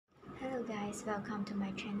Hello guys, welcome to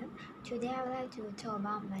my channel. Today I would like to talk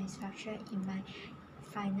about my structure in my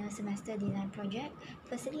final semester design project.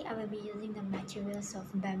 Firstly, I will be using the materials of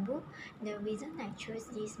bamboo. The reason I chose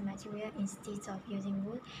this material instead of using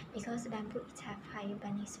wood because bamboo it have higher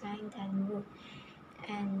bending strength than wood,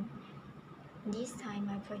 and this time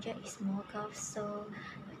my project is more curved, so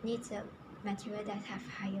needs a material that have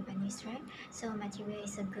higher bending strength. So material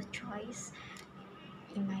is a good choice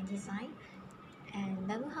in my design. And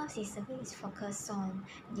bamboo house is focused on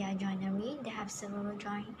their joinery. They have several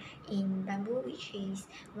joints in bamboo, which is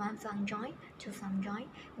one flank joint, two flank joint,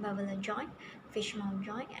 bubbler joint, fish mouth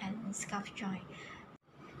joint, and scarf joint.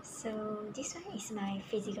 So this one is my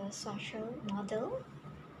physical structure model.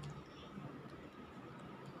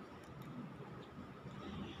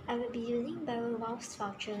 I will be using barrel valve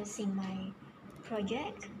structures in my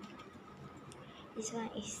project. This one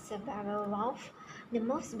is the barrel valve, the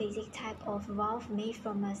most basic type of valve made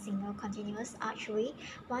from a single continuous archway,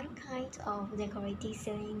 one kind of decorative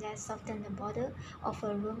ceiling that softens the border of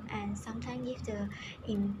a room and sometimes gives the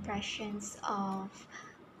impressions of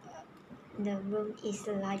the room is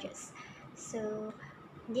the largest. So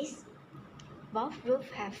this valve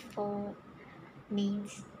roof have four main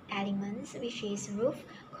elements, which is roof,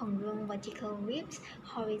 congruent vertical ribs,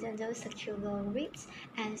 horizontal circular ribs,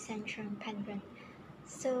 and central pendant.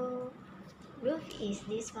 So roof is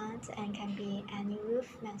this one and can be any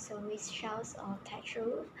roof, masonry shells or thatch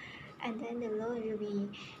roof, and then the load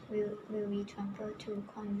will be transferred to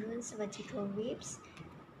congruent vertical ribs.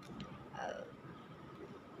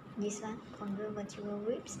 This one congruent vertical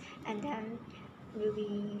ribs, and then will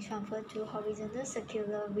be transferred to horizontal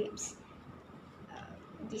circular ribs.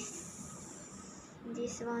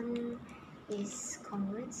 This one is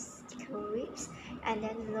congruent vertical ribs, and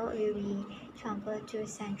then the load will be transferred to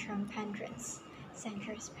central pendants.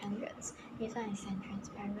 This one is central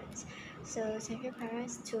pendants. So central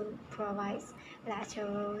pendants to provide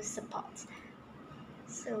lateral support.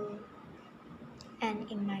 So,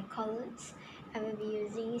 and in my columns, I will be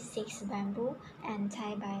using 6 bamboo and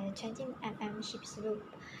tied by a 20 mm ship's loop.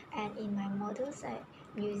 And in my models,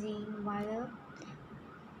 I'm using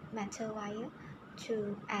metal wire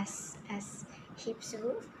to as hip's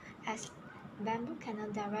roof, as bamboo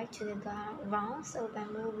cannot direct to the ground, so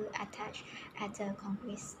bamboo will attach at a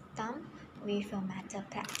concrete stump with a metal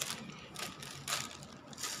plate.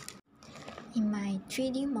 In my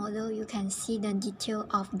 3D model, you can see the detail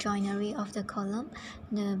of joinery of the column.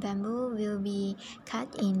 The bamboo will be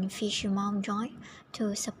cut in fish mouth joint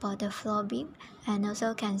to support the floor beam, and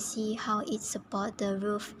also can see how it supports the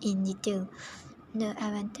roof in detail. The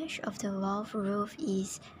advantage of the valve roof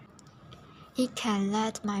is it can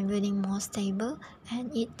let my building more stable,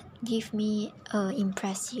 and it gives me an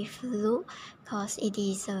impressive look because it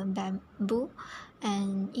is a bamboo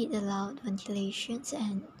and it allows ventilation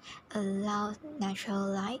and allows natural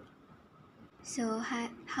light. So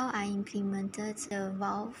how I implemented the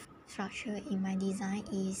valve structure in my design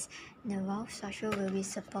is the valve structure will be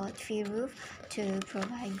support 3 roof to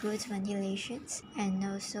provide good ventilation and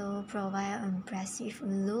also provide an impressive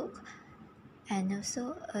look and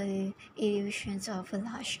also illusions of a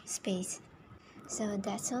large space. So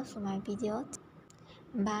that's all for my video.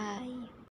 Bye.